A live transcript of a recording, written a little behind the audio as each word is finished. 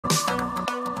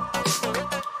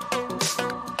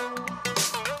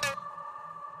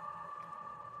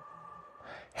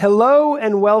Hello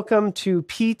and welcome to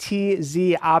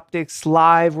PTZOptics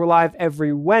Live. We're live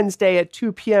every Wednesday at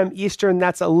 2 p.m. Eastern.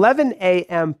 That's 11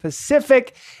 a.m.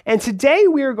 Pacific. And today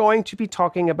we are going to be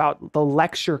talking about the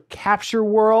lecture capture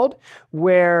world,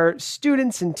 where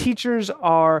students and teachers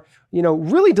are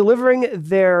really delivering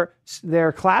their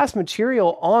class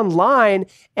material online.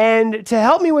 And to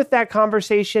help me with that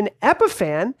conversation,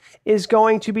 Epiphan is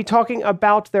going to be talking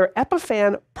about their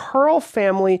Epiphan Pearl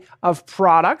family of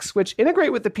products, which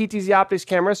integrate with the PTZOptics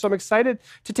camera. So I'm excited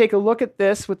to take a look at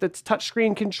this with its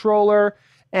touchscreen controller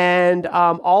and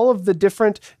all of the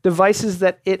different devices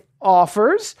that it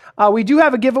offers. We do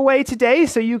have a giveaway today,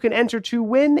 so you can enter to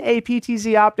win a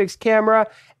PTZOptics camera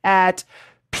at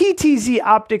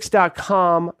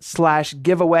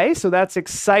ptzoptics.com/giveaway. So that's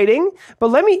exciting. But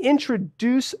let me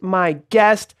introduce my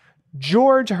guest,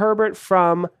 George Herbert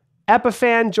from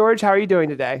Epiphan. George, how are you doing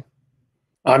today?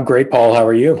 I'm great, Paul. How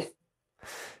are you?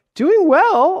 Doing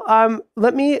well.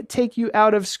 Let me take you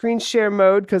out of screen share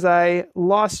mode because I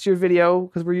lost your video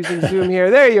because we're using Zoom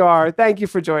here. There you are. Thank you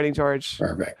for joining, George.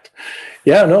 Perfect.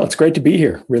 Yeah, no, it's great to be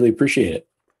here. Really appreciate it.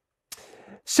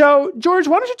 So, George,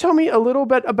 why don't you tell me a little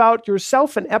bit about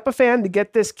yourself and Epiphan to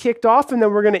get this kicked off, and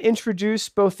then we're going to introduce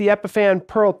both the Epiphan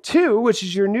Pearl 2, which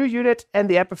is your new unit, and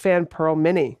the Epiphan Pearl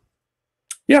Mini.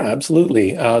 Yeah,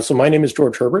 absolutely. So my name is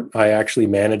George Herbert. I actually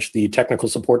manage the technical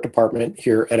support department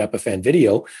here at Epiphan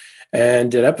Video.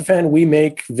 And at Epiphan, we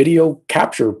make video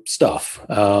capture stuff,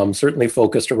 certainly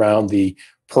focused around the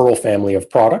Pearl family of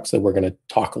products that we're going to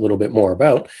talk a little bit more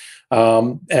about.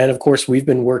 And of course, we've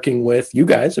been working with you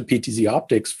guys at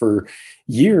PTZOptics for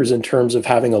years in terms of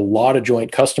having a lot of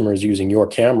joint customers using your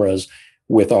cameras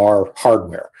with our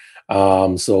hardware.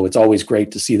 So it's always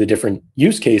great to see the different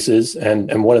use cases.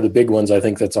 And one of the big ones I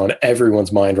think that's on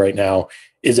everyone's mind right now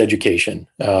is education.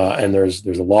 And there's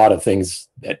a lot of things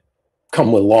that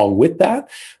come along with that.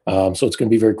 So it's going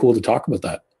to be very cool to talk about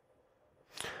that.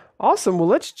 Awesome. Well,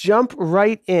 let's jump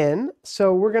right in.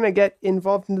 So we're going to get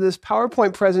involved into this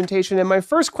PowerPoint presentation. And my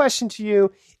first question to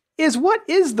you is, what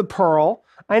is the Pearl?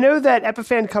 I know that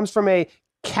Epiphan comes from a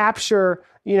capture,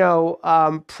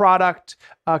 product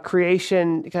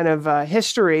creation kind of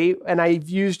history. And I've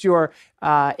used your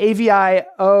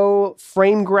AVIO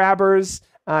frame grabbers,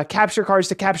 capture cards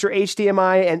to capture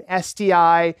HDMI and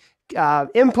SDI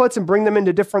inputs and bring them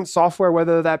into different software,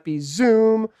 whether that be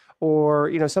Zoom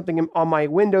or something on my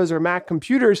Windows or Mac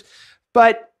computers.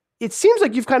 But it seems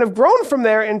like you've kind of grown from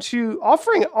there into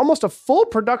offering almost a full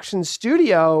production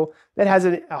studio that has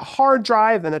a hard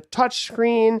drive and a touch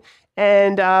screen.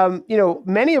 And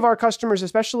many of our customers,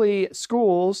 especially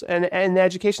schools and the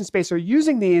education space, are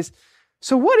using these.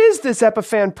 So what is this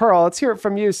Epiphan Pearl? Let's hear it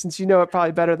from you, since you know it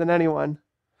probably better than anyone.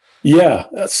 Yeah.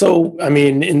 So, I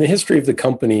mean, in the history of the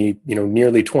company,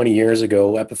 nearly 20 years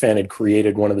ago, Epiphan had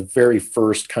created one of the very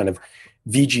first kind of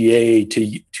VGA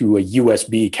to a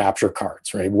USB capture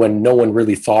cards, right? When no one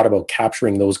really thought about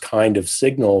capturing those kind of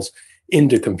signals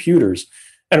into computers.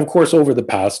 And of course, over the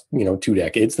past, 2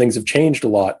 decades, things have changed a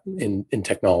lot in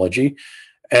technology.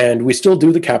 And we still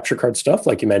do the capture card stuff.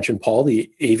 Like you mentioned, Paul,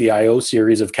 the AVIO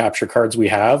series of capture cards we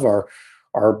have are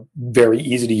very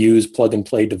easy to use plug and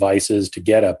play devices to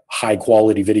get a high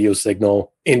quality video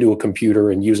signal into a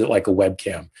computer and use it like a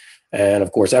webcam. And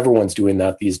of course, everyone's doing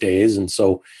that these days. And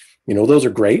so, those are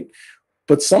great.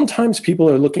 But sometimes people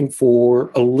are looking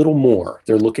for a little more.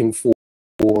 They're looking for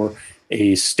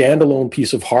a standalone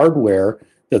piece of hardware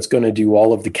that's going to do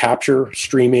all of the capture,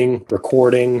 streaming,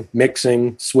 recording,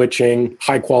 mixing, switching,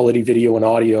 high quality video and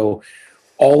audio,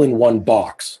 all in one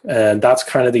box. And that's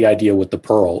kind of the idea with the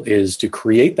Pearl, is to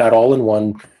create that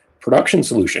all-in-one production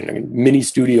solution, mini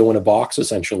studio in a box,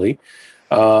 essentially,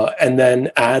 and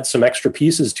then add some extra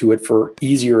pieces to it for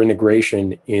easier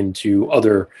integration into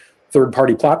other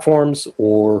third-party platforms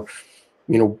or,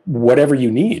 whatever you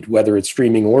need, whether it's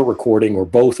streaming or recording or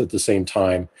both at the same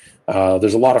time.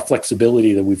 There's a lot of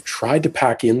flexibility that we've tried to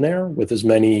pack in there with as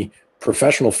many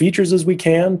professional features as we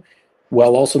can,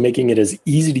 while also making it as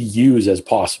easy to use as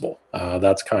possible.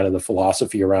 That's kind of the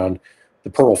philosophy around the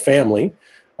Pearl family.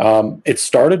 It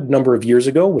started a number of years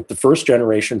ago with the first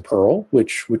generation Pearl,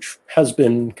 which has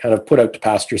been kind of put out to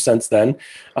pasture since then.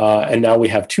 And now we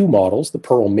have two models, the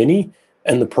Pearl Mini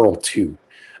and the Pearl 2.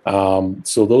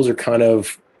 So those are kind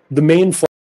of the main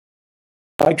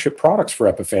flagship products for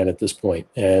Epiphan at this point.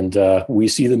 And we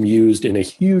see them used in a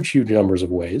huge numbers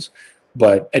of ways.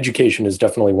 But education is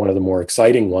definitely one of the more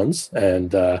exciting ones,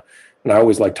 and I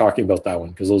always like talking about that one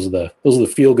because those are the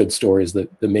feel good stories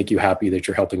that make you happy that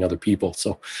you're helping other people.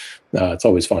 So it's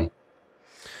always fun.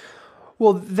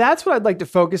 Well, that's what I'd like to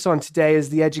focus on today is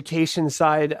the education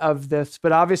side of this.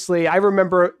 But obviously, I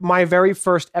remember my very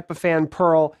first Epiphan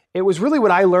Pearl. It was really what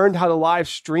I learned how to live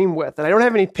stream with. And I don't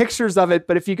have any pictures of it,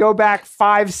 but if you go back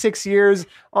 5-6 years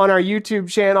on our YouTube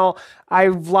channel,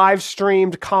 I've live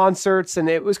streamed concerts, and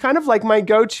it was kind of like my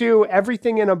go-to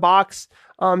everything in a box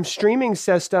streaming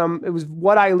system. It was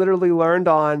what I literally learned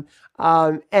on.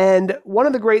 And one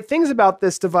of the great things about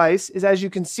this device is, as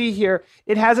you can see here,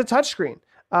 it has a touchscreen.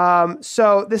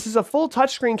 So this is a full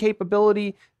touchscreen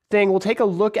capability thing. We'll take a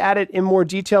look at it in more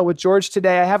detail with George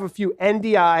today. I have a few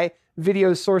NDI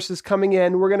video sources coming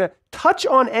in. We're going to touch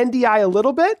on NDI a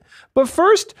little bit, but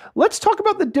first, let's talk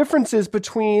about the differences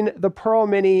between the Pearl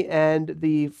Mini and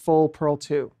the full Pearl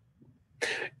 2.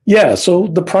 Yeah, so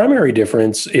the primary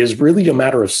difference is really a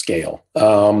matter of scale.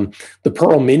 The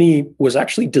Pearl Mini was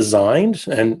actually designed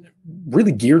and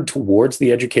really geared towards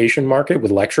the education market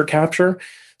with lecture capture.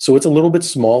 So it's a little bit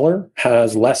smaller,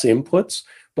 has less inputs,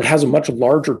 but has a much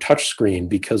larger touchscreen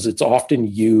because it's often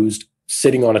used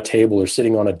sitting on a table or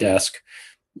sitting on a desk,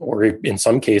 or in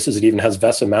some cases, it even has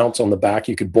VESA mounts on the back.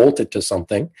 You could bolt it to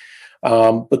something.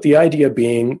 But the idea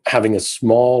being having a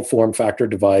small form factor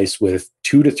device with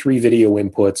 2 to 3 video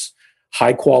inputs,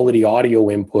 high quality audio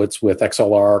inputs with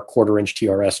XLR, quarter-inch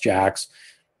TRS jacks,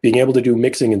 being able to do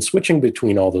mixing and switching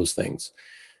between all those things.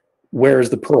 Whereas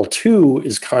the Pearl 2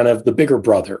 is kind of the bigger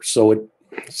brother. So it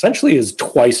essentially is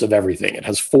twice of everything. It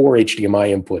has 4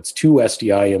 HDMI inputs, 2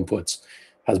 SDI inputs,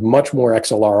 has much more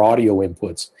XLR audio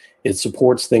inputs. It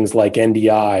supports things like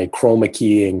NDI, chroma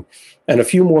keying, and a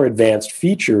few more advanced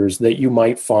features that you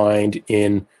might find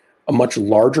in a much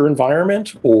larger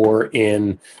environment or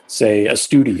in, say, a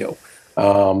studio.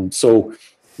 So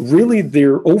really,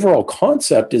 their overall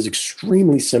concept is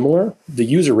extremely similar. The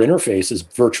user interface is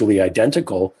virtually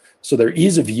identical. So their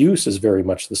ease of use is very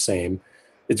much the same.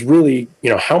 It's really,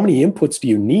 how many inputs do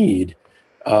you need,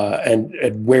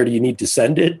 and where do you need to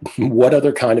send it? What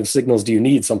other kind of signals do you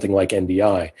need? Something like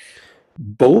NDI.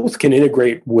 Both can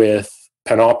integrate with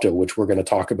Panopto, which we're going to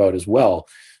talk about as well.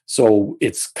 So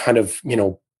it's kind of,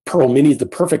 Pearl Mini is the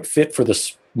perfect fit for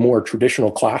this more traditional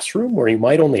classroom where you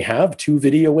might only have 2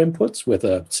 video inputs with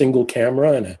a single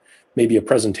camera and maybe a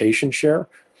presentation share,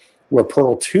 where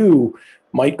Pearl 2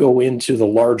 might go into the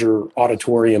larger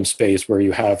auditorium space where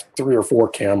you have 3 or 4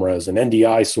 cameras and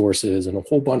NDI sources and a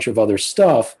whole bunch of other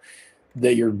stuff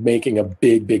that you're making a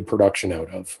big production out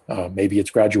of. Maybe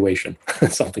it's graduation,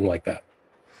 something like that.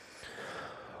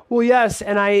 Well, yes.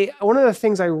 And one of the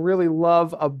things I really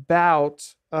love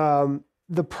about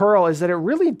the Pearl is that it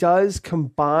really does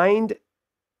combine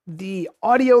the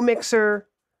audio mixer,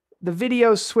 the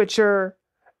video switcher,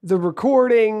 the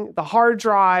recording, the hard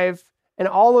drive, and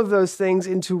all of those things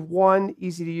into one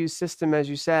easy to use system, as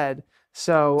you said.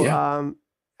 So yeah.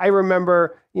 I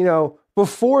remember,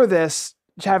 before this,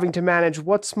 having to manage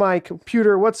what's my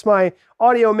computer, what's my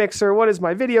audio mixer, what is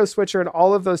my video switcher, and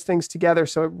all of those things together.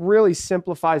 So it really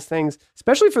simplifies things,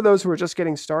 especially for those who are just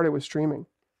getting started with streaming.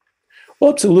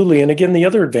 Well, absolutely. And again, the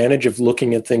other advantage of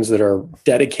looking at things that are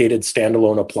dedicated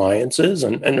standalone appliances,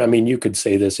 and I mean, you could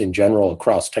say this in general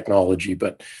across technology,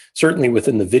 but certainly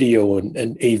within the video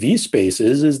and AV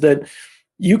spaces, is that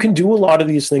you can do a lot of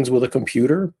these things with a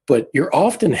computer, but you're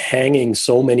often hanging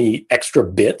so many extra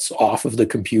bits off of the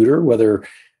computer, whether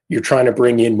you're trying to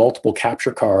bring in multiple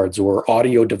capture cards or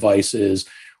audio devices,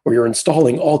 or you're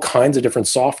installing all kinds of different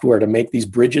software to make these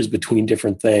bridges between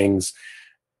different things.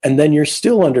 And then you're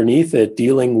still underneath it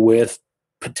dealing with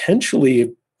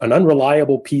potentially an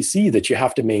unreliable PC that you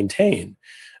have to maintain.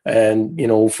 And,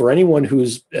 for anyone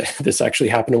who's, this actually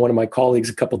happened to one of my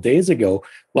colleagues a couple of days ago,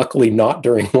 luckily not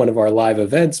during one of our live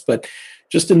events, but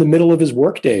just in the middle of his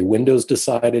workday, Windows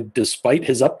decided, despite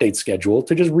his update schedule,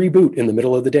 to just reboot in the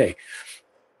middle of the day.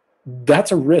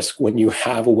 That's a risk when you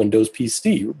have a Windows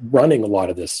PC running a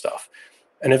lot of this stuff.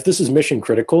 And if this is mission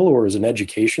critical or is an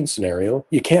education scenario,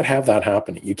 you can't have that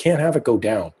happening. You can't have it go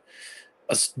down.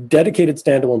 A dedicated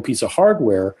standalone piece of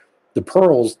hardware, the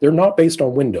Pearls, they're not based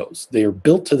on Windows. They are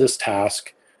built to this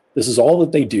task. This is all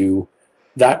that they do.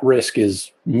 That risk is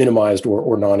minimized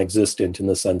or non-existent in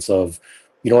the sense of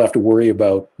you don't have to worry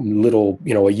about a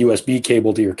USB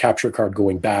cable to your capture card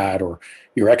going bad, or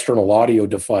your external audio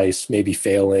device maybe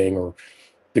failing, or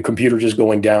the computer just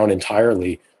going down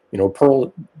entirely.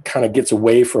 Pearl kind of gets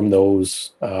away from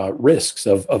those risks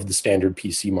of the standard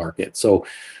PC market. So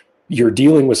you're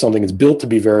dealing with something that's built to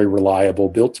be very reliable,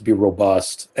 built to be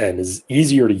robust, and is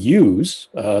easier to use.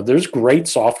 There's great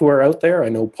software out there. I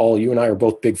know, Paul, you and I are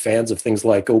both big fans of things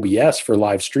like OBS for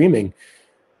live streaming,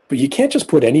 but you can't just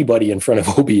put anybody in front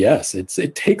of OBS.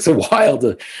 It takes a while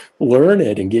to learn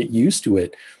it and get used to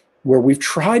it. where we've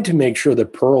tried to make sure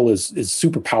that Pearl is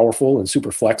super powerful and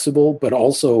super flexible, but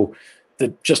also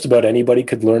that just about anybody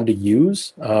could learn to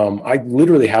use. I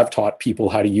literally have taught people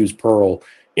how to use Pearl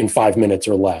in 5 minutes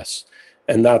or less.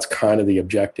 And that's kind of the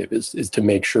objective, is to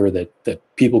make sure that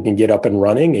people can get up and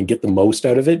running and get the most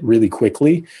out of it really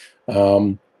quickly,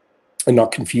 and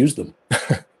not confuse them.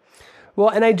 Well,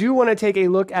 and I do want to take a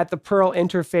look at the Pearl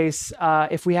interface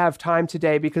if we have time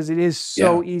today, because it is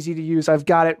so easy to use. I've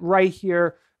got it right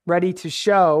here ready to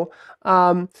show.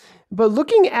 But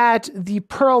looking at the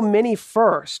Pearl Mini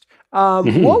first, what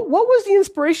was the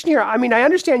inspiration here? I mean, I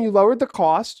understand you lowered the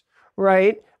cost,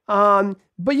 right?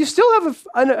 But you still have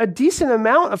a decent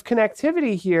amount of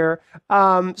connectivity here.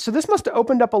 So this must have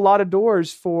opened up a lot of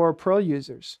doors for Pearl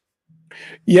users.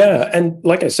 Yeah, and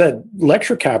like I said,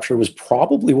 lecture capture was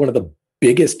probably one of the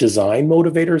biggest design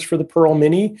motivators for the Pearl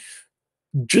Mini.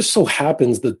 Just so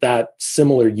happens that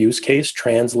similar use case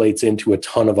translates into a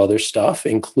ton of other stuff,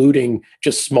 including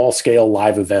just small scale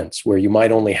live events where you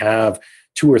might only have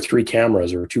 2 or 3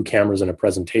 cameras or 2 cameras in a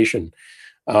presentation.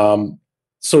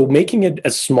 So making it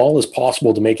as small as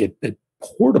possible to make it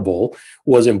portable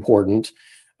was important.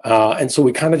 And so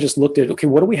we kind of just looked at, okay,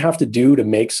 what do we have to do to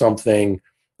make something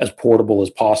as portable as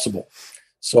possible?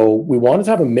 So we wanted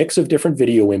to have a mix of different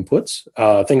video inputs,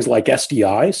 things like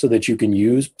SDI, so that you can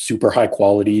use super high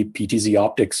quality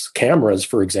PTZOptics cameras,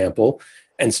 for example,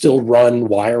 and still run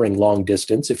wiring long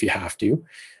distance if you have to,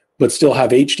 but still have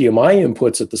HDMI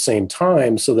inputs at the same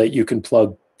time so that you can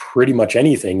plug pretty much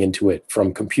anything into it,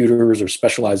 from computers or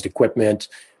specialized equipment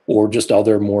or just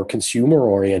other more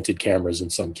consumer-oriented cameras in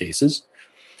some cases.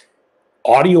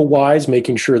 Audio-wise,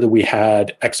 making sure that we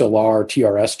had XLR,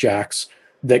 TRS jacks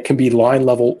that can be line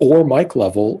level or mic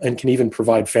level and can even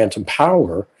provide phantom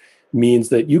power, means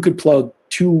that you could plug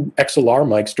 2 XLR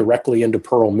mics directly into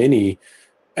Pearl Mini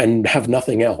and have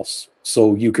nothing else.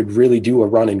 So you could really do a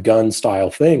run and gun style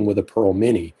thing with a Pearl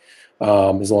Mini,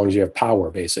 as long as you have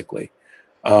power, basically.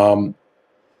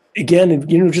 Again,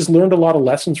 just learned a lot of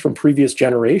lessons from previous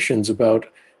generations about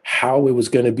how it was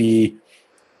going to be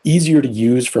easier to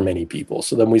use for many people.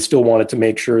 So then we still wanted to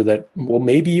make sure that, well,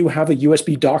 maybe you have a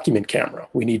USB document camera.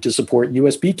 We need to support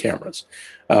USB cameras.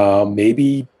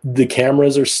 Maybe the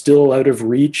cameras are still out of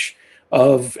reach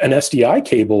of an SDI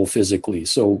cable physically.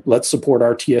 So let's support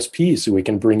our TSP so we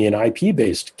can bring in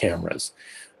IP-based cameras.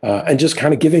 And just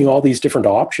kind of giving all these different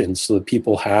options so that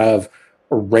people have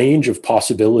a range of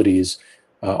possibilities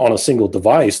on a single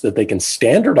device that they can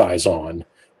standardize on,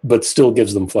 but still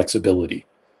gives them flexibility.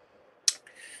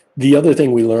 The other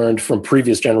thing we learned from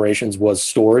previous generations was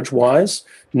storage-wise.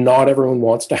 Not everyone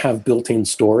wants to have built-in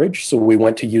storage, so we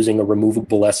went to using a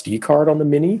removable SD card on the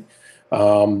Mini.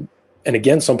 And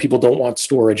again, some people don't want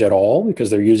storage at all because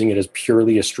they're using it as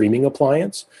purely a streaming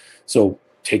appliance. So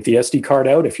take the SD card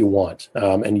out if you want,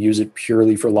 and use it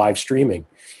purely for live streaming.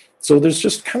 So there's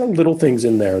just kind of little things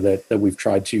in there that we've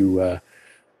tried to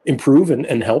improve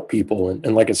and help people.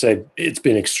 And like I said, it's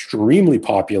been extremely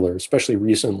popular, especially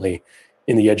recently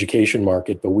in the education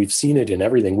market, but we've seen it in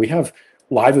everything. We have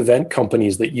live event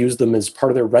companies that use them as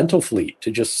part of their rental fleet to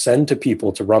just send to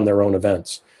people to run their own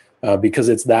events, because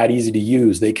it's that easy to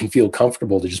use. They can feel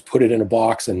comfortable to just put it in a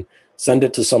box and send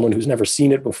it to someone who's never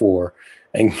seen it before,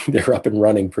 and they're up and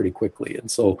running pretty quickly. And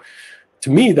so to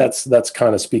me, that's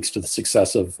kind of speaks to the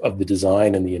success of the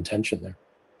design and the intention there.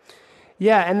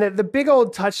 Yeah, and the big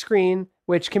old touchscreen,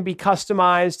 which can be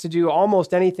customized to do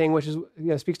almost anything, which is,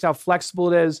 speaks to how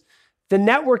flexible it is. The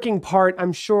networking part,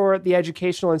 I'm sure the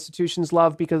educational institutions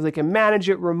love because they can manage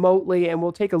it remotely, and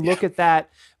we'll take a look at that.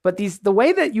 But the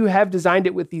way that you have designed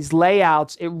it with these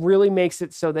layouts, it really makes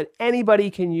it so that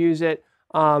anybody can use it.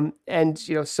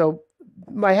 So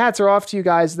my hats are off to you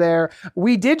guys there.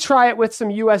 We did try it with some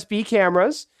USB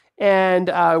cameras and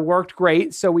worked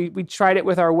great. So we tried it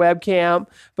with our webcam,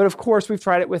 but of course we've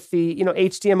tried it with the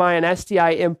HDMI and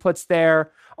SDI inputs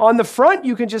there. On the front,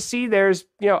 you can just see there's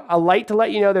a light to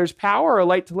let you know there's power, a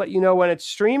light to let you know when it's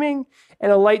streaming,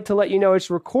 and a light to let you know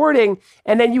it's recording.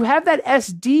 And then you have that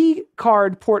SD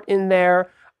card port in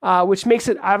there, which makes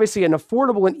it obviously an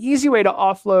affordable and easy way to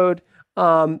offload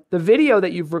the video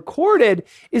that you've recorded.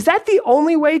 Is that the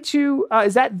only way to,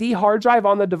 is that the hard drive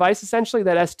on the device, essentially,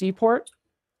 that SD port?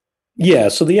 Yeah,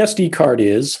 so the SD card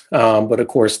is, but of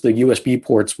course the USB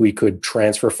ports, we could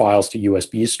transfer files to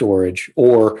USB storage,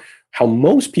 or how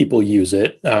most people use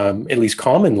it, at least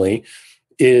commonly,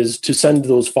 is to send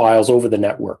those files over the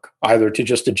network, either to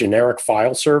just a generic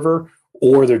file server,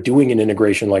 or they're doing an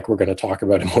integration like we're going to talk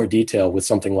about in more detail with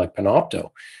something like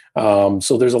Panopto.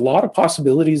 So there's a lot of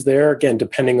possibilities there, again,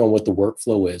 depending on what the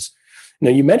workflow is.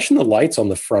 Now, you mentioned the lights on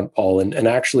the front, Paul, and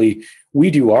actually We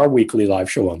do our weekly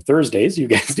live show on Thursdays. You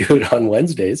guys do it on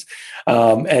Wednesdays.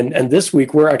 And this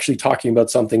week, we're actually talking about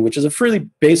something which is a fairly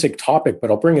basic topic, but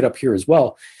I'll bring it up here as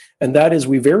well. And that is,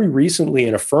 we very recently,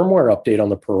 in a firmware update on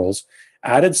the Pearls,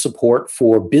 added support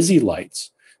for busy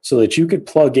lights so that you could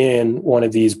plug in one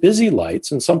of these busy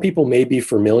lights. And some people may be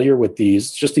familiar with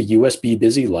these, just a USB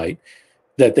busy light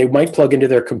that they might plug into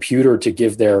their computer to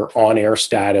give their on-air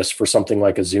status for something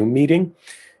like a Zoom meeting.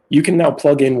 You can now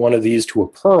plug in one of these to a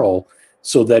Pearl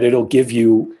so that it'll give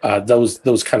you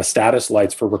those kind of status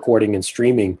lights for recording and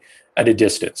streaming at a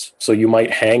distance. So you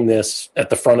might hang this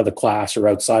at the front of the class or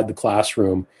outside the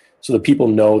classroom so that people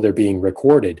know they're being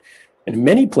recorded. And in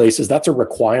many places, that's a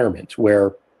requirement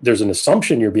where there's an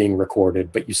assumption you're being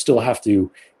recorded, but you still have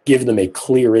to give them a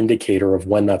clear indicator of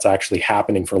when that's actually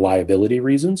happening for liability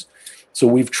reasons. So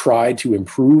we've tried to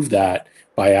improve that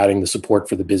by adding the support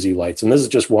for the busy lights. And this is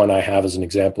just one I have as an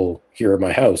example here at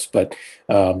my house, but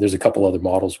there's a couple other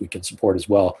models we can support as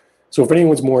well. So if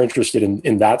anyone's more interested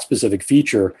in that specific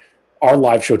feature, our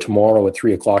live show tomorrow at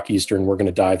 3 o'clock Eastern, we're going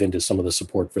to dive into some of the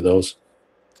support for those.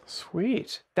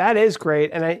 Sweet. That is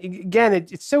great. And again,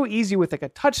 it's so easy with like a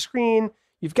touch screen.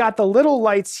 You've got the little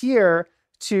lights here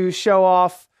to show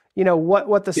off,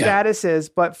 what the status is,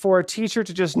 but for a teacher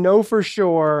to just know for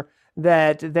sure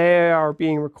that they are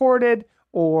being recorded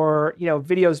or,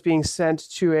 videos being sent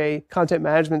to a content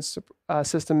management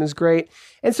system is great.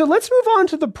 And so let's move on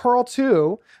to the Pearl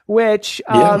 2, which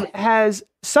has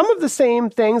some of the same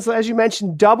things, as you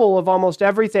mentioned, double of almost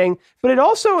everything, but it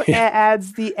also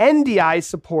adds the NDI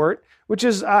support, which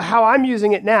is how I'm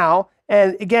using it now.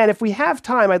 And again, if we have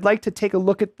time, I'd like to take a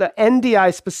look at the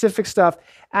NDI specific stuff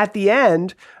at the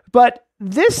end, but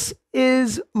this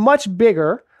is much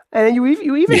bigger. And you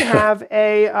even have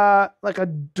a like a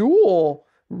dual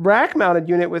rack mounted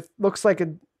unit with looks like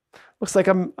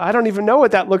I don't even know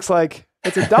what that looks like.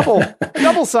 It's a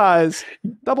double size,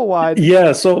 double wide.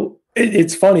 Yeah, so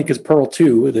it's funny because Pearl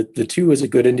 2, the 2 is a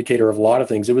good indicator of a lot of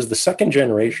things. It was the second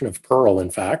generation of Pearl,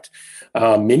 in fact.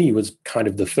 Mini was kind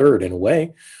of the third in a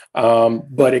way,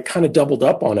 but it kind of doubled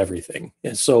up on everything.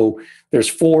 And so there's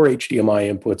 4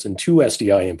 HDMI inputs and 2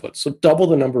 SDI inputs. So double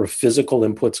the number of physical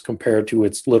inputs compared to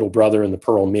its little brother in the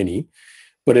Pearl Mini.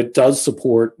 But it does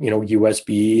support,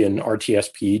 USB and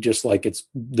RTSP, just like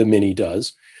the Mini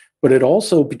does. But it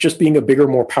also, just being a bigger,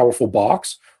 more powerful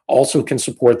box, also can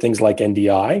support things like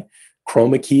NDI,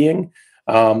 chroma keying.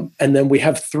 And then we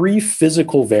have 3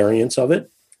 physical variants of it.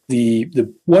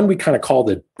 The one we kind of call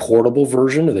the portable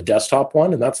version of the desktop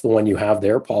one, and that's the one you have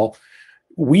there, Paul.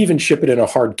 We even ship it in a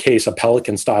hard case, a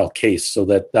Pelican style case, so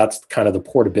that's kind of the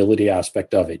portability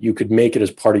aspect of it. You could make it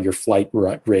as part of your flight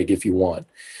rig if you want.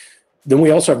 Then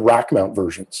we also have rack mount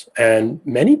versions, and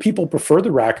many people prefer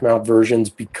the rack mount versions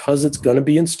because it's going to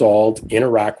be installed in a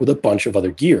rack with a bunch of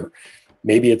other gear.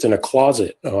 Maybe it's in a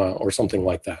closet or something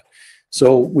like that.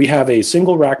 So we have a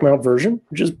single rack mount version,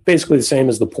 which is basically the same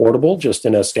as the portable, just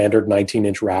in a standard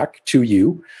 19-inch rack,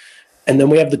 2U. And then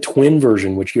we have the twin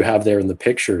version, which you have there in the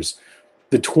pictures.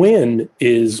 The twin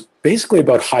is basically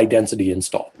about high density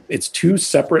install. It's 2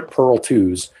 separate Pearl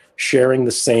 2s sharing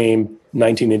the same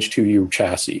 19-inch 2U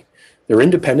chassis. They're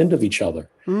independent of each other.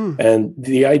 And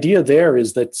the idea there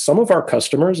is that some of our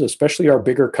customers, especially our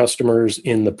bigger customers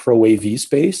in the Pro AV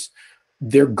space,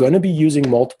 they're going to be using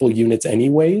multiple units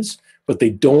anyways, but they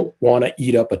don't want to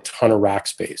eat up a ton of rack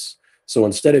space. So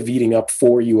instead of eating up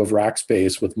 4U of rack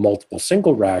space with multiple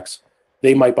single racks,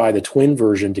 they might buy the twin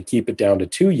version to keep it down to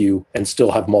 2U and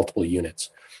still have multiple units.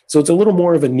 So it's a little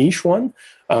more of a niche one,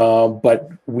 but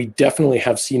we definitely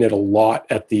have seen it a lot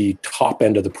at the top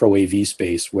end of the Pro AV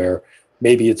space, where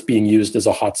maybe it's being used as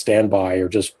a hot standby or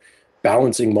just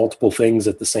balancing multiple things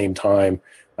at the same time.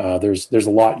 There's a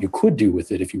lot you could do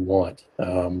with it if you want.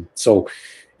 So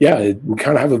yeah, we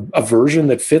kind of have a version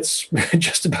that fits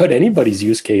just about anybody's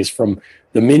use case, from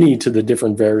the Mini to the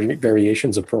different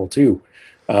variations of Pearl 2.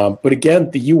 But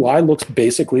again, the UI looks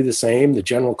basically the same. The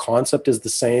general concept is the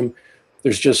same.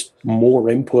 There's just more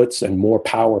inputs and more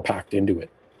power packed into it.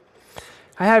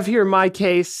 I have here my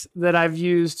case that I've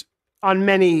used on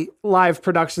many live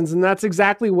productions, and that's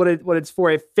exactly what it's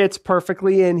for. It fits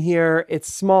perfectly in here.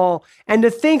 It's small. And to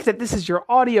think that this is your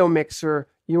audio mixer,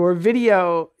 your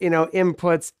video,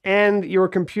 inputs, and your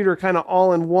computer kind of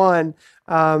all in one,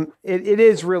 it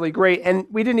is really great. And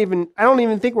I don't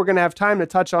even think we're going to have time to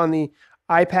touch on the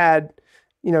iPad,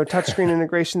 touchscreen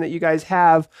integration that you guys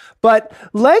have. But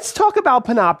let's talk about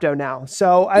Panopto now.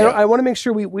 So I want to make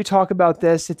sure we talk about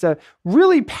this. It's a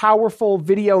really powerful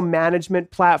video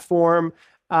management platform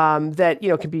that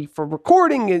can be for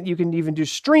recording. You can even do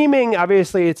streaming.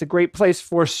 Obviously, it's a great place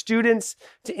for students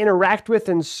to interact with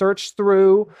and search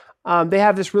through. They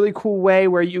have this really cool way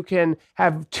where you can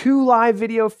have two live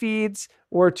video feeds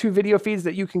or two video feeds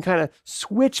that you can kind of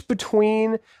switch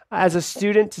between as a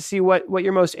student to see what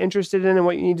you're most interested in and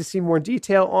what you need to see more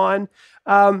detail on.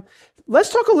 Let's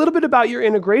talk a little bit about your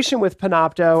integration with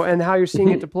Panopto and how you're seeing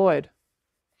it deployed.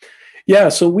 Yeah,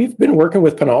 so we've been working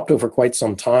with Panopto for quite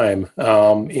some time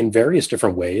in various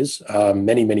different ways.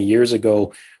 Many, many years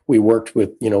ago, we worked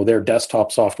with their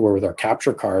desktop software with our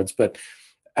capture cards. But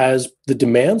as the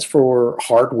demands for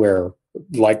hardware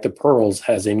like the Pearls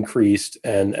has increased,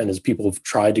 and as people have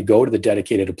tried to go to the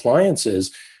dedicated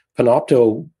appliances,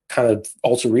 Panopto kind of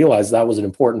also realized that was an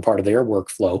important part of their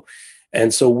workflow.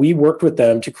 And so we worked with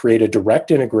them to create a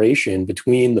direct integration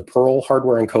between the Pearl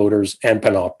hardware encoders and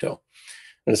Panopto.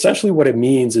 And essentially what it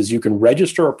means is you can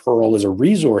register a Pearl as a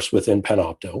resource within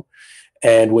Panopto.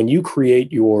 And when you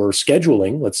create your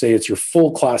scheduling, let's say it's your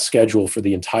full class schedule for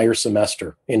the entire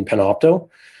semester in Panopto,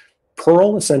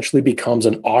 Pearl essentially becomes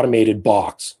an automated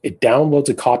box. It downloads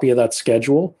a copy of that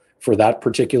schedule for that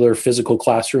particular physical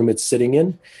classroom it's sitting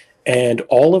in. And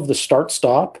all of the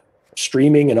start-stop,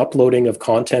 streaming and uploading of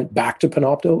content back to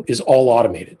Panopto is all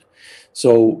automated.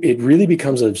 So it really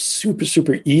becomes a super,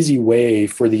 super easy way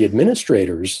for the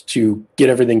administrators to get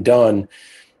everything done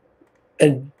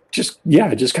and just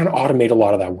kind of automate a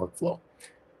lot of that workflow.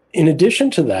 In addition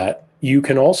to that, you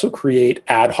can also create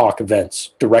ad hoc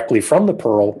events directly from the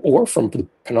Pearl or from the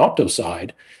Panopto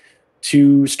side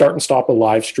to start and stop a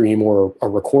live stream or a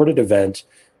recorded event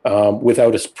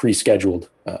without a pre-scheduled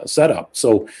setup.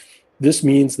 So this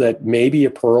means that maybe a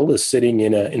Pearl is sitting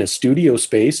in a studio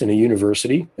space in a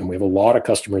university, and we have a lot of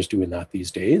customers doing that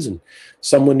these days, and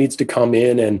someone needs to come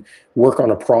in and work on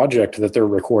a project that they're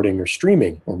recording or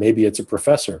streaming, or maybe it's a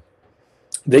professor.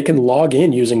 They can log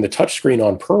in using the touchscreen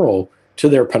on Pearl to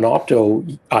their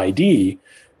Panopto ID,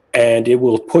 and it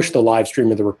will push the live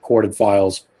stream of the recorded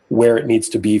files where it needs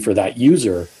to be for that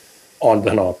user on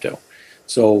Panopto.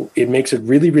 So it makes it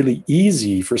really, really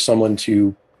easy for someone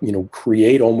to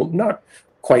create almost not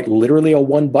quite literally a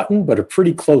one button, but a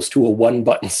pretty close to a one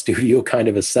button studio kind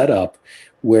of a setup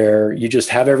where you just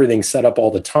have everything set up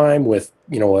all the time with,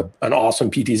 an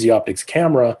awesome PTZOptics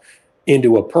camera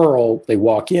into a Pearl. They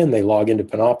walk in, they log into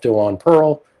Panopto on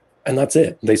Pearl, and that's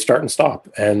it. They start and stop,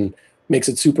 and makes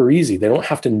it super easy. They don't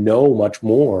have to know much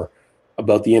more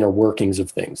about the inner workings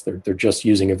of things. They're just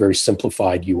using a very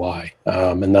simplified UI.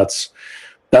 And that's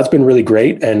been really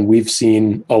great. And we've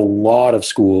seen a lot of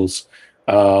schools,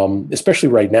 especially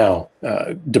right now,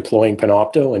 deploying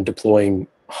Panopto and deploying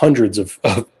hundreds of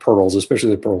Pearls,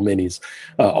 especially the Pearl Minis,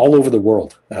 all over the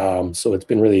world. So it's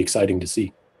been really exciting to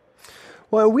see.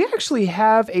 Well, we actually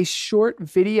have a short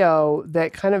video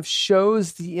that kind of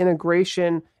shows the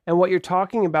integration and what you're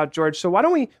talking about, George. So why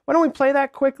don't we play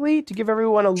that quickly to give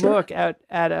everyone a look at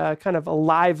a kind of a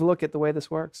live look at the way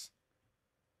this works.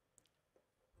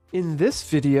 In this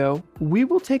video, we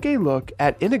will take a look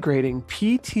at integrating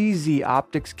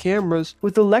PTZOptics cameras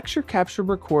with the lecture capture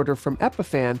recorder from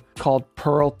Epiphan called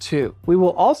Pearl 2. We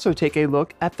will also take a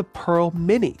look at the Pearl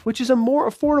Mini, which is a more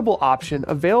affordable option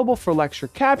available for lecture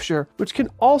capture, which can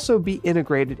also be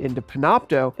integrated into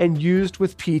Panopto and used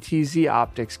with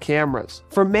PTZOptics cameras.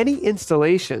 For many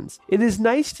installations, it is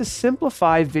nice to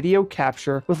simplify video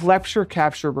capture with lecture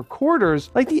capture recorders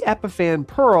like the Epiphan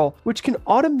Pearl, which can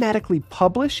automatically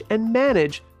publish and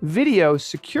manage video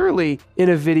securely in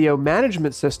a video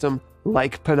management system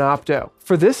like Panopto.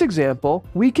 For this example,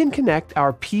 we can connect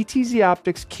our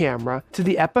PTZOptics camera to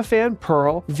the Epiphan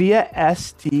Pearl via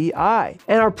SDI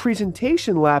and our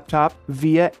presentation laptop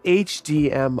via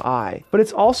HDMI. But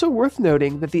it's also worth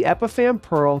noting that the Epiphan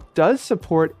Pearl does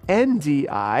support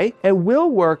NDI and will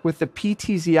work with the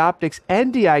PTZOptics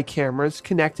NDI cameras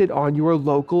connected on your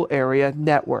local area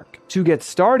network. To get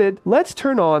started, let's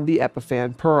turn on the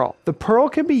Epiphan Pearl. The Pearl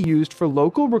can be used for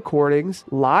local recordings,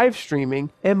 live streaming,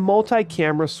 and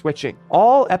multi-camera switching.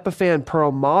 All Epiphan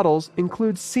Pearl models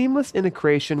include seamless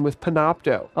integration with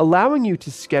Panopto, allowing you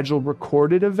to schedule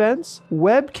recorded events,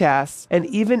 webcasts, and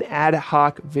even ad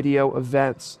hoc video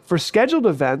events. For scheduled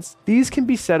events, these can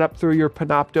be set up through your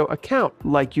Panopto account,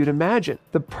 like you'd imagine.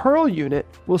 The Pearl unit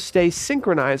will stay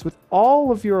synchronized with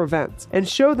all of your events and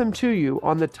show them to you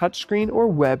on the touchscreen or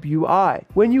web UI.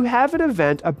 When you have an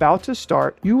event about to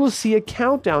start, you will see a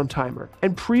countdown timer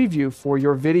and preview for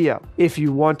your video. If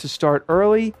you want to start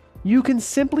early, you can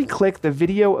simply click the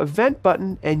video event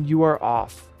button and you are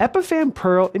off. Epiphan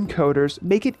Pearl encoders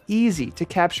make it easy to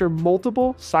capture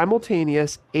multiple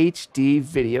simultaneous HD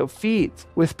video feeds.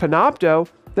 With Panopto,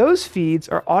 those feeds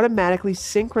are automatically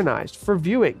synchronized for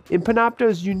viewing in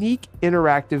Panopto's unique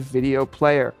interactive video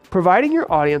player, providing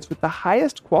your audience with the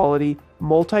highest quality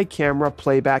multi-camera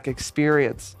playback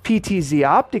experience.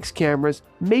 PTZOptics cameras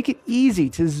make it easy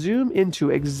to zoom into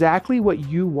exactly what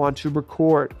you want to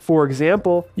record. For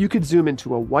example, you could zoom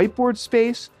into a whiteboard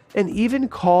space and even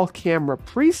call camera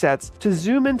presets to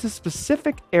zoom into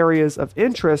specific areas of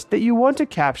interest that you want to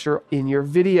capture in your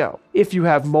video. If you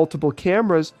have multiple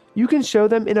cameras, you can show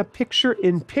them in a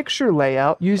picture-in-picture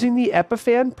layout using the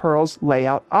Epiphan Pearl's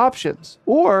layout options.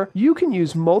 Or you can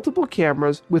use multiple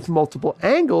cameras with multiple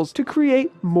angles to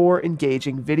create more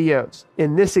engaging videos.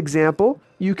 In this example,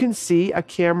 you can see a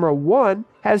camera 1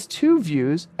 has 2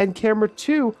 views and camera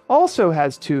 2 also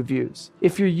has 2 views.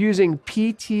 If you're using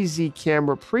PTZ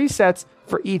camera presets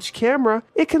for each camera,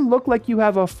 it can look like you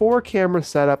have a 4-camera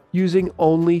setup using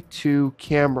only 2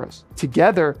 cameras.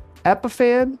 Together,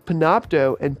 Epiphan,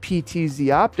 Panopto, and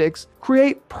PTZOptics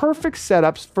create perfect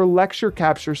setups for lecture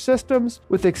capture systems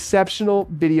with exceptional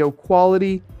video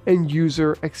quality and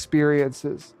user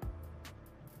experiences.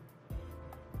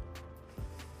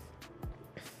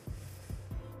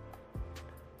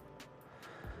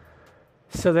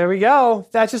 So there we go.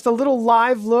 That's just a little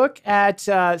live look at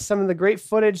some of the great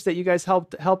footage that you guys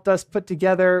helped us put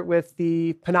together with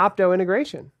the Panopto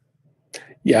integration.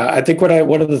 Yeah, I think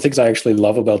one of the things I actually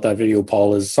love about that video,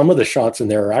 Paul, is some of the shots in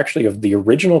there are actually of the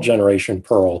original generation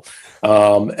Pearl.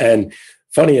 And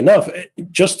funny enough,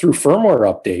 just through firmware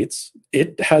updates,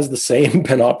 it has the same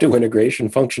Panopto integration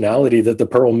functionality that the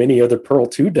Pearl Mini or the Pearl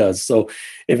 2 does. So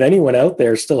if anyone out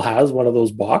there still has one of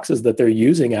those boxes that they're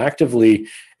using actively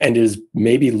and is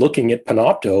maybe looking at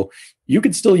Panopto, you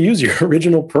could still use your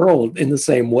original Pearl in the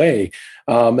same way.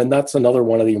 And that's another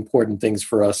one of the important things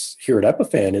for us here at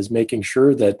Epiphan, is making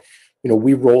sure that,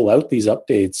 we roll out these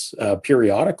updates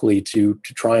periodically to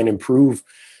try and improve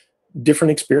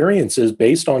different experiences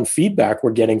based on feedback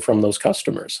we're getting from those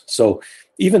customers. So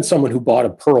even someone who bought a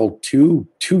Pearl 2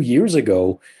 years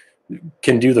ago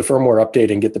can do the firmware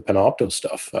update and get the Panopto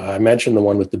stuff. I mentioned the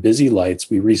one with the busy lights.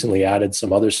 We recently added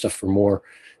some other stuff for more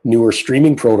newer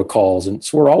streaming protocols. And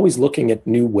so we're always looking at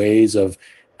new ways of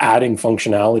adding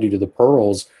functionality to the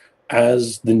Pearls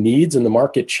as the needs in the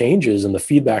market changes, and the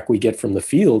feedback we get from the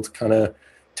field kind of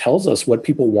tells us what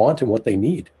people want and what they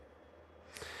need.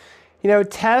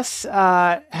 Tess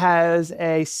has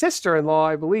a sister-in-law,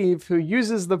 I believe, who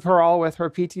uses the Pearl with her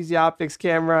PTZOptics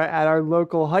camera at our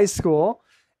local high school.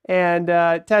 And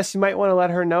Tess, you might want to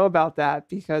let her know about that,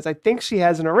 because I think she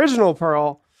has an original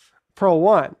Pearl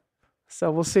 1. So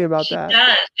we'll see about that. She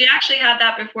does. She actually had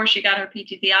that before she got her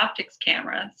PTZOptics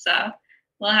camera. So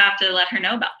we'll have to let her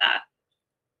know about that.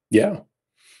 Yeah.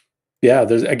 Yeah,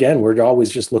 we're always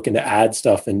just looking to add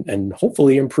stuff and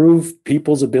hopefully improve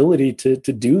people's ability to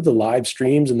do the live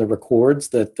streams and the records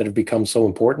that have become so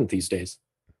important these days.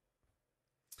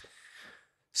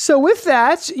 So with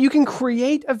that, you can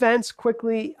create events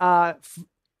quickly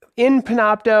in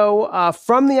Panopto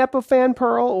from the Epiphan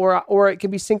Pearl, or it can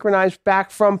be synchronized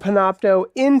back from Panopto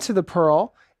into the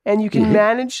Pearl, and you can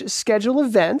manage schedule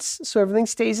events so everything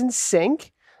stays in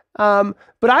sync.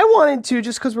 But I wanted to,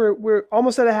 just because we're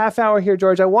almost at a half hour here,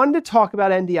 George, I wanted to talk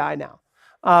about NDI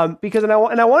now, because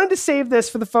I wanted to save this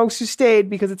for the folks who stayed,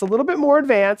 because it's a little bit more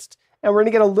advanced and we're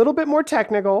going to get a little bit more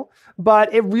technical,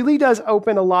 but it really does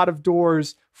open a lot of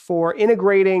doors for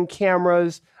integrating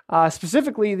cameras,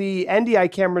 specifically the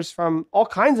NDI cameras from all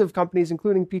kinds of companies,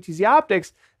 including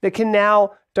PTZOptics, that can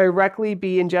now directly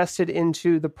be ingested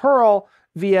into the Pearl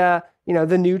via,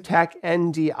 the new tech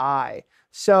NDI.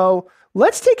 So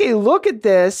let's take a look at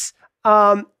this.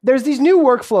 There's these new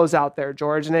workflows out there,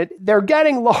 George, and they're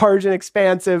getting large and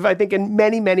expansive, I think, in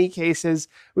many, many cases.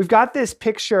 We've got this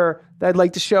picture that I'd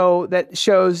like to show that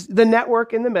shows the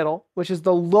network in the middle, which is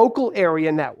the local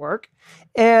area network.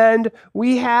 And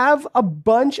we have a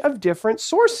bunch of different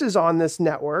sources on this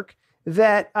network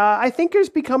that I think is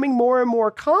becoming more and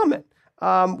more common,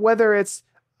 whether it's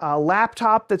a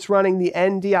laptop that's running the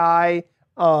NDI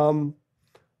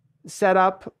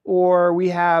setup, or we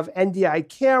have NDI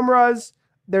cameras.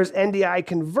 There's NDI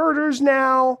converters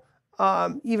now.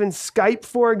 Even Skype,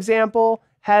 for example,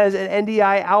 has an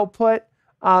NDI output.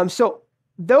 So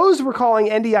those we're calling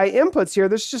NDI inputs here.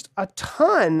 There's just a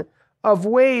ton of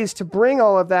ways to bring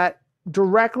all of that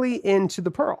directly into the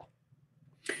Pearl.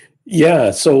 Yeah,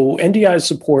 so NDI is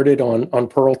supported on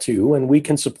Pearl 2, and we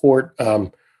can support,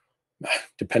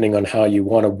 depending on how you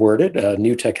want to word it,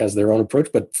 NewTek has their own approach,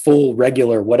 but full,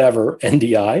 regular, whatever,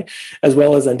 NDI, as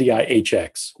well as NDI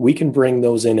HX. We can bring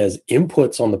those in as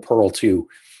inputs on the Pearl 2.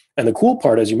 And the cool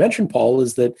part, as you mentioned, Paul,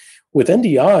 is that with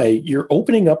NDI, you're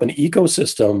opening up an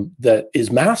ecosystem that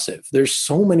is massive. There's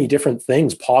so many different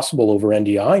things possible over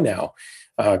NDI now.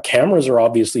 Cameras are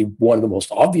obviously one of the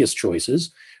most obvious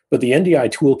choices. But the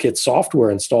NDI toolkit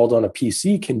software installed on a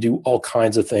PC can do all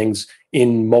kinds of things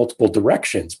in multiple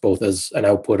directions, both as an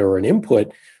output or an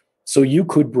input. So you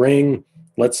could bring,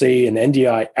 let's say, an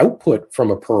NDI output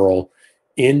from a Pearl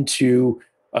into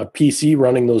a PC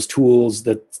running those tools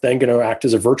that's then going to act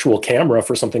as a virtual camera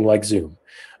for something like Zoom.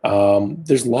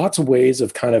 There's lots of ways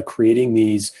of kind of creating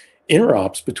these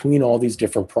interops between all these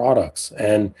different products.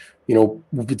 And,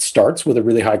 it starts with a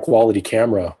really high quality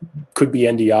camera, could be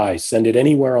NDI, send it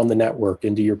anywhere on the network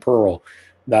into your Pearl.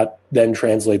 That then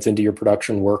translates into your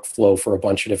production workflow for a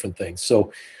bunch of different things.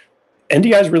 So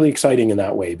NDI is really exciting in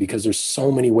that way because there's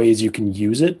so many ways you can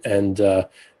use it, and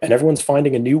everyone's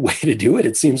finding a new way to do it.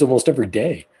 It seems almost every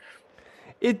day.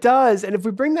 It does. And if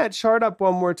we bring that chart up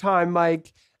one more time,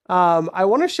 Mike, I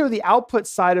want to show the output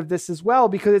side of this as well,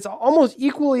 because it's almost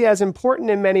equally as important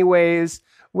in many ways,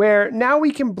 where now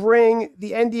we can bring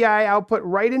the NDI output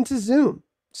right into Zoom.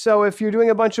 So if you're doing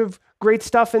a bunch of great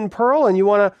stuff in Pearl and you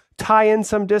want to tie in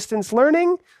some distance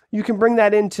learning, you can bring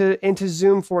that into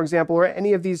Zoom, for example, or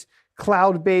any of these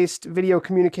cloud-based video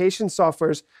communication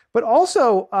softwares. But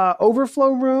also overflow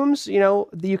rooms,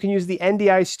 you can use the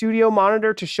NDI Studio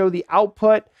monitor to show the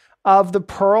output of the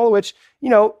Pearl, which,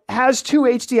 has 2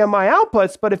 HDMI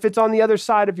outputs, but if it's on the other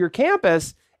side of your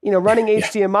campus, running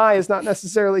HDMI is not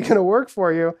necessarily going to work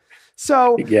for you.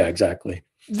 So yeah, exactly.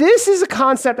 This is a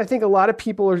concept I think a lot of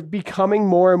people are becoming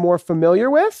more and more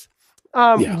familiar with.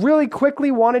 Really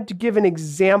quickly wanted to give an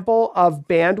example of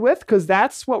bandwidth, because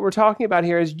that's what we're talking about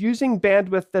here, is using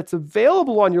bandwidth that's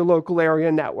available on your local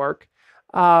area network.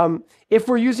 If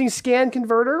we're using scan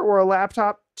converter or a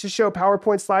laptop to show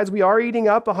PowerPoint slides, we are eating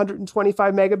up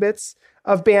 125 megabits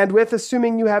of bandwidth.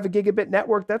 Assuming you have a gigabit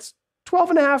network, that's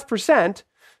 12.5%.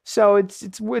 So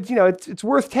it's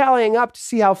worth tallying up to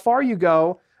see how far you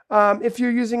go. If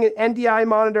you're using an NDI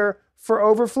monitor for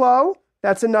overflow,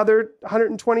 that's another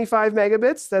 125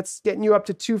 megabits. That's getting you up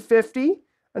to 250,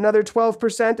 another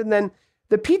 12%. And then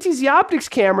the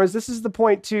PTZOptics cameras, this is the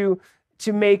point to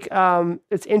make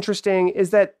it's interesting,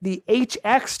 is that the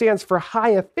HX stands for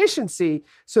high efficiency.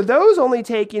 So those only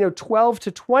take 12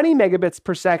 to 20 megabits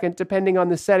per second, depending on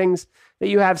the settings that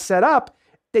you have set up.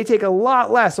 They take a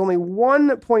lot less, only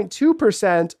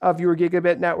 1.2% of your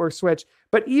gigabit network switch.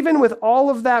 But even with all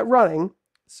of that running,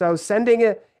 so sending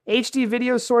a HD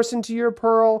video source into your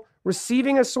Pearl,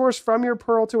 receiving a source from your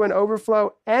Pearl to an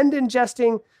overflow, and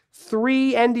ingesting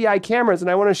 3 NDI cameras, and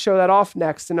I want to show that off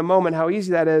next in a moment, how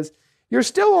easy that is, you're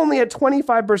still only at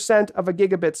 25% of a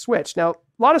gigabit switch. Now, a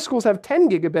lot of schools have 10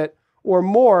 gigabit or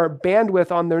more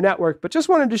bandwidth on their network, but just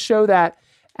wanted to show that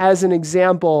as an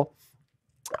example.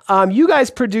 You guys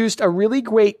produced a really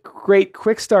great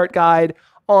quick start guide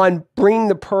on bringing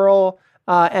the Pearl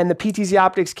and the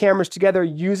PTZOptics cameras together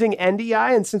using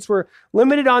NDI. And since we're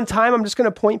limited on time, I'm just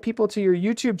going to point people to your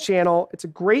YouTube channel. It's a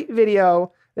great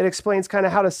video that explains kind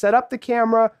of how to set up the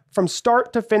camera from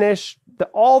start to finish,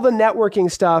 all the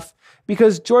networking stuff.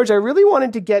 Because, George, I really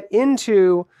wanted to get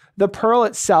into the Pearl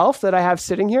itself that I have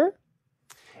sitting here.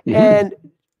 Mm-hmm. And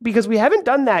because we haven't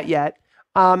done that yet.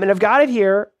 And I've got it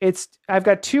here. I've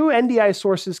got 2 NDI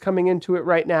sources coming into it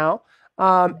right now.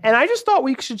 And I just thought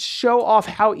we should show off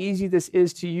how easy this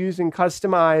is to use and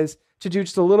customize, to do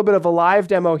just a little bit of a live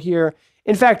demo here.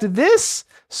 In fact, this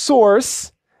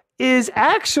source is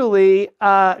actually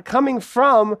coming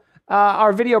from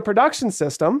our video production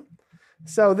system.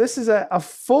 So this is a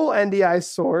full NDI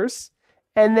source.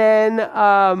 And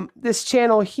then this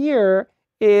channel here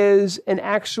is an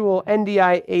actual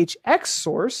NDI HX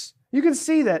source. You can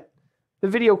see that the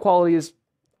video quality is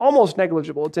almost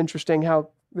negligible. It's interesting how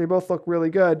they both look really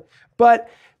good. But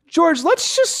George,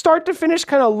 let's just start to finish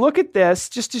kind of look at this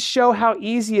just to show how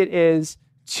easy it is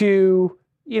to,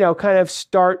 kind of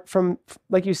start from,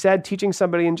 like you said, teaching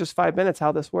somebody in just 5 minutes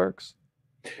how this works.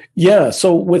 Yeah.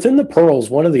 So within the Pearls,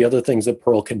 one of the other things that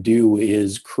Pearl can do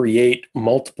is create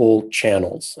multiple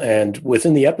channels. And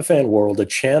within the Epiphan world, a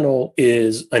channel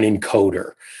is an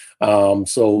encoder.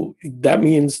 So that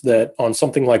means that on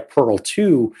something like Pearl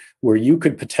 2, where you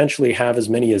could potentially have as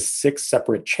many as 6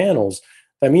 separate channels,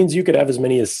 that means you could have as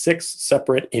many as 6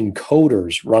 separate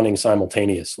encoders running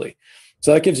simultaneously.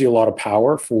 So that gives you a lot of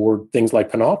power for things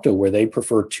like Panopto, where they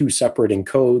prefer 2 separate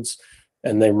encodes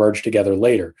and they merge together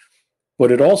later.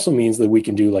 But it also means that we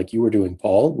can do like you were doing,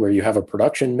 Paul, where you have a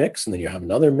production mix and then you have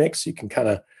another mix. You can kind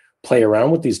of play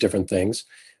around with these different things.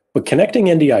 But connecting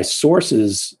NDI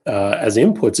sources as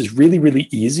inputs is really, really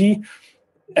easy,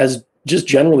 as just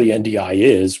generally NDI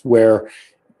is, where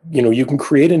you can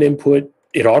create an input,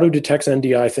 it auto detects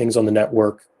NDI things on the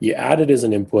network, you add it as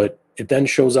an input, it then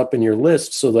shows up in your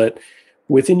list so that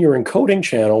within your encoding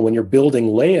channel, when you're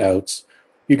building layouts,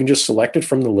 you can just select it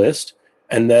from the list.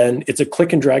 And then it's a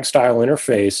click and drag style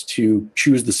interface to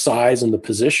choose the size and the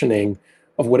positioning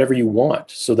of whatever you want.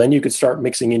 So then you could start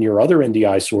mixing in your other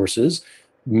NDI sources,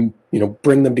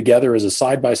 bring them together as a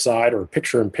side-by-side or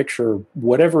picture-in-picture,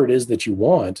 whatever it is that you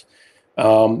want,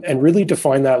 and really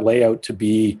define that layout to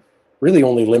be really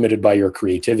only limited by your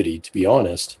creativity, to be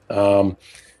honest. And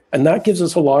that gives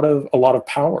us a lot of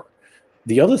power.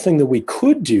 The other thing that we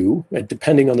could do,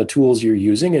 depending on the tools you're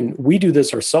using, and we do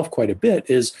this ourselves quite a bit,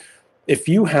 is if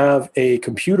you have a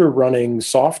computer running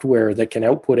software that can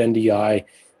output NDI,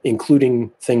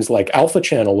 including things like alpha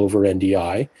channel over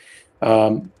NDI,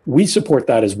 we support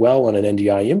that as well on an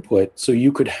NDI input. So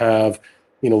you could have,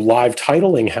 live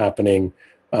titling happening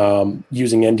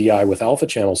using NDI with alpha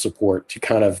channel support to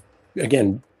kind of,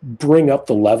 again, bring up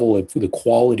the level of the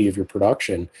quality of your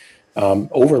production,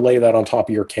 overlay that on top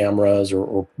of your cameras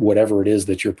or whatever it is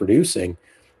that you're producing,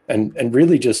 and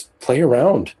really just play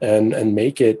around and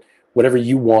make it whatever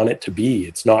you want it to be.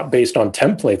 It's not based on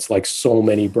templates like so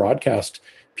many broadcast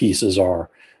pieces are.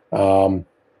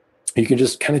 You can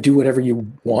just kind of do whatever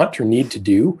you want or need to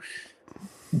do.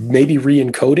 Maybe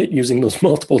re-encode it using those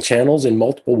multiple channels in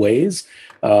multiple ways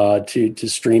to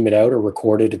stream it out or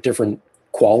record it at different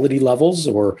quality levels.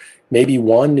 Or maybe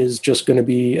one is just going to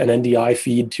be an NDI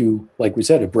feed to, like we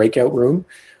said, a breakout room.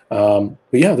 But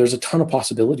yeah, there's a ton of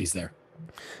possibilities there.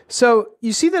 So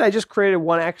you see that I just created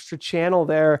one extra channel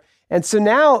there. And so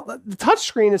now the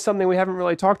touchscreen is something we haven't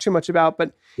really talked too much about,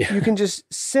 but you can just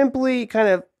simply kind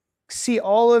of see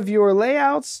all of your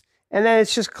layouts, and then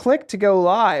it's just click to go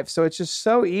live. So it's just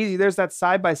so easy. There's that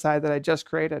side-by-side that I just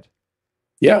created.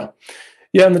 Yeah.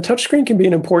 Yeah. And the touchscreen can be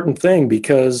an important thing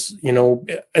because,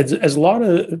 as a lot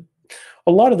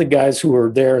of the guys who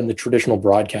are there in the traditional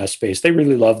broadcast space, they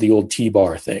really love the old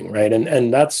T-bar thing, right?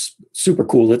 And that's super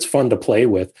cool. It's fun to play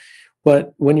with.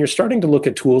 But when you're starting to look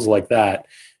at tools like that,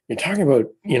 you're talking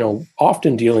about,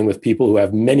 often dealing with people who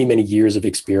have many, many years of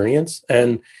experience.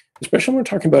 And especially when we're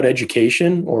talking about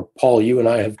education, or Paul, you and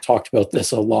I have talked about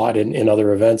this a lot in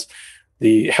other events,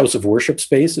 the house of worship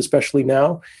space, especially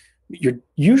now, you're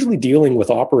usually dealing with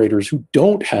operators who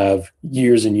don't have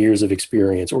years and years of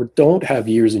experience or don't have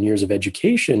years and years of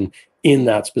education in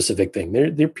that specific thing.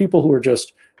 They're people who are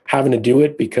just having to do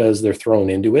it because they're thrown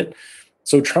into it.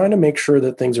 So trying to make sure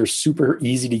that things are super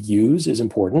easy to use is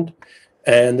important.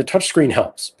 And the touchscreen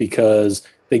helps because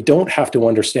they don't have to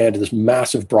understand this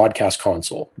massive broadcast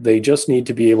console. They just need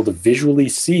to be able to visually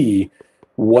see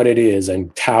what it is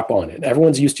and tap on it.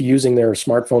 Everyone's used to using their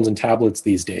smartphones and tablets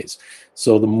these days.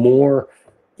 So the more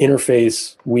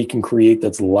interface we can create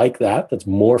that's like that, that's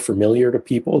more familiar to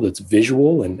people, that's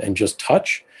visual and just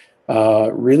touch,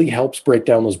 really helps break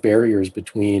down those barriers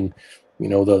between,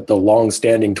 the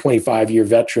long-standing 25-year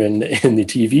veteran in the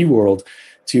TV world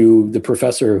to the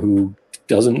professor who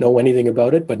doesn't know anything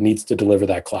about it, but needs to deliver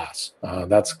that class.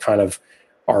 That's kind of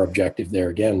our objective there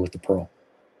again with the Pearl.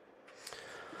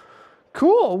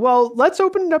 Cool. Well, let's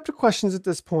open it up to questions at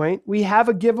this point. We have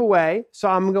a giveaway. So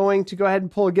I'm going to go ahead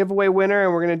and pull a giveaway winner,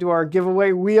 and we're going to do our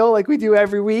giveaway wheel like we do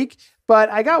every week. But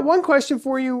I got one question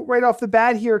for you right off the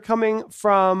bat here, coming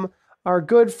from our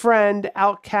good friend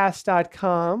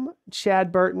Outcast.com, Chad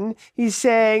Burton. He's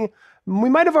saying, we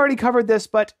might have already covered this,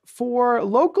 but for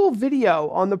local video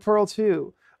on the Pearl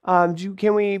 2,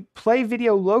 can we play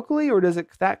video locally, or does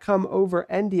that come over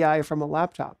NDI from a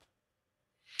laptop?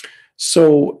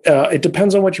 So it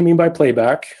depends on what you mean by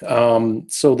playback.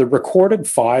 So the recorded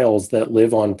files that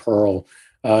live on Pearl,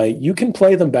 you can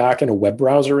play them back in a web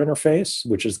browser interface,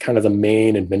 which is kind of the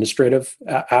main administrative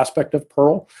aspect of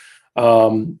Pearl.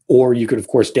 Or you could, of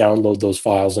course, download those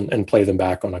files and play them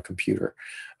back on a computer.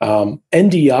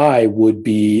 NDI would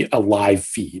be a live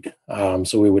feed.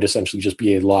 So it would essentially just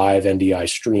be a live NDI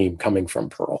stream coming from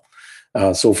Pearl.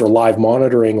 So for live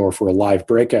monitoring or for a live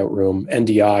breakout room,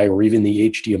 NDI or even the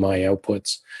HDMI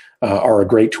outputs are a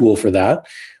great tool for that.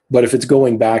 But if it's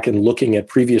going back and looking at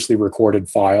previously recorded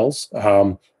files,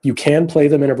 you can play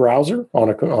them in a browser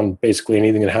on basically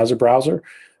anything that has a browser,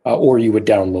 or you would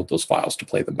download those files to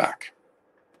play them back.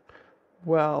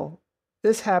 Well,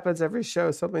 this happens every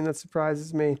show, something that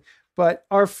surprises me. But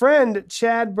our friend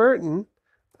Chad Burton,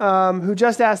 who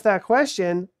just asked that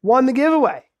question, won the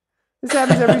giveaway. This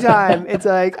happens every time. It's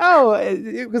like,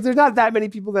 because there's not that many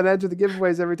people that enter the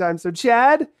giveaways every time. So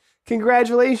Chad,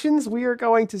 congratulations. We are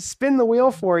going to spin the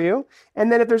wheel for you.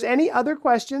 And then if there's any other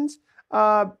questions,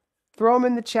 throw them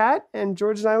in the chat, and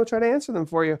George and I will try to answer them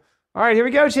for you. All right, here we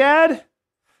go, Chad.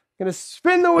 Gonna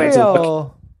spin the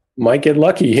wheel. Might get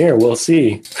lucky here. We'll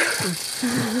see.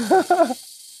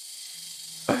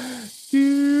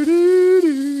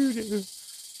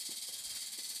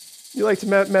 You like to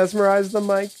mesmerize them,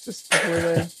 Mike, just before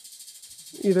they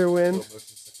either win.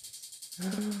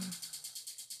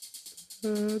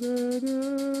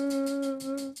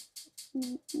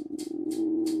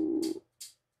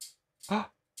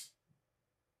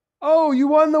 Oh, you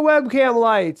won the webcam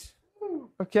light.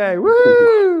 Okay,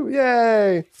 woo!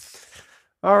 Yay!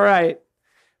 All right.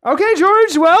 Okay,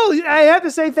 George. Well, I have to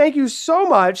say thank you so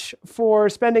much for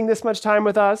spending this much time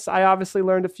with us. I obviously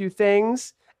learned a few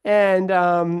things, and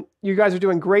you guys are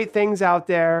doing great things out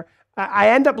there. I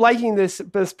end up liking this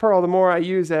Pearl the more I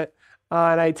use it.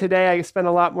 Today I spent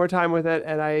a lot more time with it,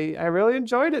 and I really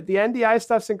enjoyed it. The NDI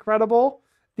stuff's incredible.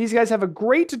 These guys have a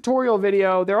great tutorial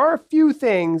video. There are a few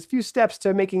steps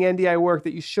to making NDI work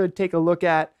that you should take a look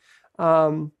at.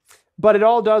 But it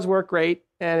all does work great,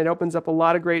 and it opens up a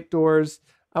lot of great doors.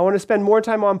 I want to spend more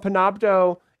time on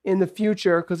Panopto in the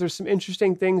future because there's some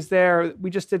interesting things there. We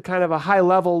just did kind of a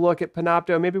high-level look at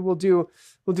Panopto. Maybe we'll do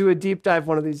a deep dive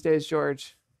one of these days,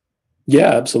 George.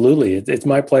 Yeah, absolutely. It's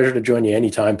my pleasure to join you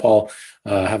anytime, Paul.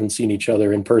 Haven't seen each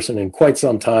other in person in quite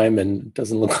some time, and it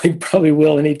doesn't look like probably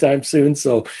will anytime soon.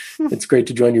 So it's great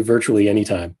to join you virtually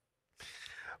anytime.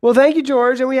 Well, thank you,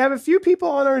 George. And we have a few people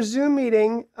on our Zoom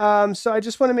meeting. So I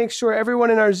just want to make sure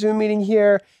everyone in our Zoom meeting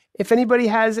here, if anybody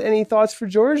has any thoughts for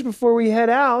George before we head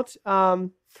out,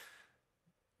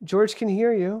 George can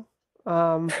hear you.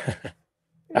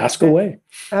 Ask away.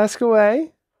 Ask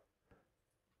away.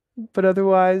 But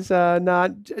otherwise,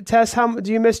 not. Tess,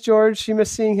 do you miss George? You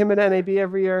miss seeing him at NAB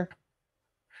every year?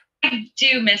 I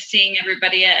do miss seeing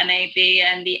everybody at NAB,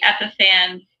 and the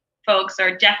Epiphan folks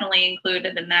are definitely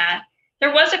included in that.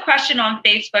 There was a question on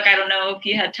Facebook. I don't know if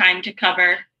you had time to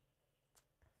cover.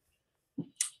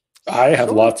 I have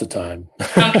lots of time.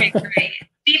 Okay, great.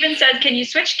 Steven says, can you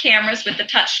switch cameras with the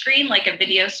touchscreen like a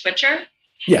video switcher?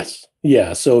 Yes.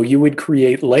 Yeah. So you would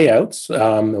create layouts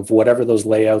of whatever those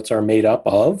layouts are made up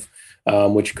of,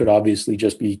 which could obviously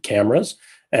just be cameras.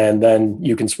 And then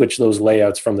you can switch those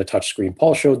layouts from the touchscreen.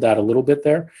 Paul showed that a little bit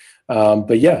there.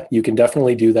 But yeah, you can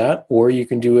definitely do that, or you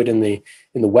can do it in the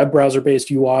web browser-based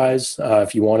UIs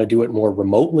if you want to do it more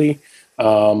remotely.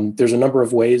 There's a number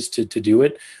of ways to do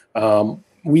it.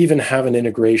 We even have an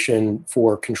integration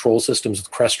for control systems with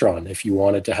Crestron if you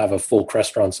wanted to have a full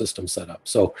Crestron system set up.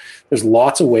 So there's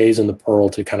lots of ways in the Pearl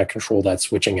to kind of control that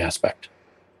switching aspect.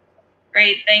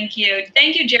 Great, thank you.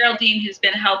 Thank you, Geraldine, who's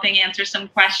been helping answer some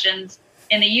questions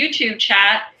in the YouTube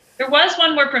chat. There was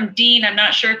one more from Dean. I'm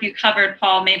not sure if you covered,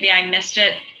 Paul. Maybe I missed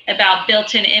it, about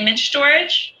built-in image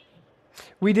storage.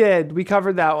 We did. We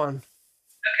covered that one.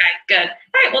 Okay, good.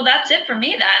 All right, well, that's it for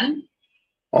me then.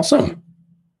 Awesome.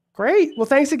 Great. Well,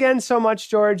 thanks again so much,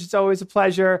 George. It's always a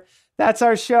pleasure. That's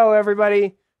our show,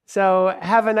 everybody. So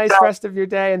have a nice rest of your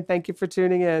day, and thank you for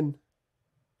tuning in.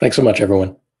 Thanks so much,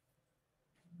 everyone.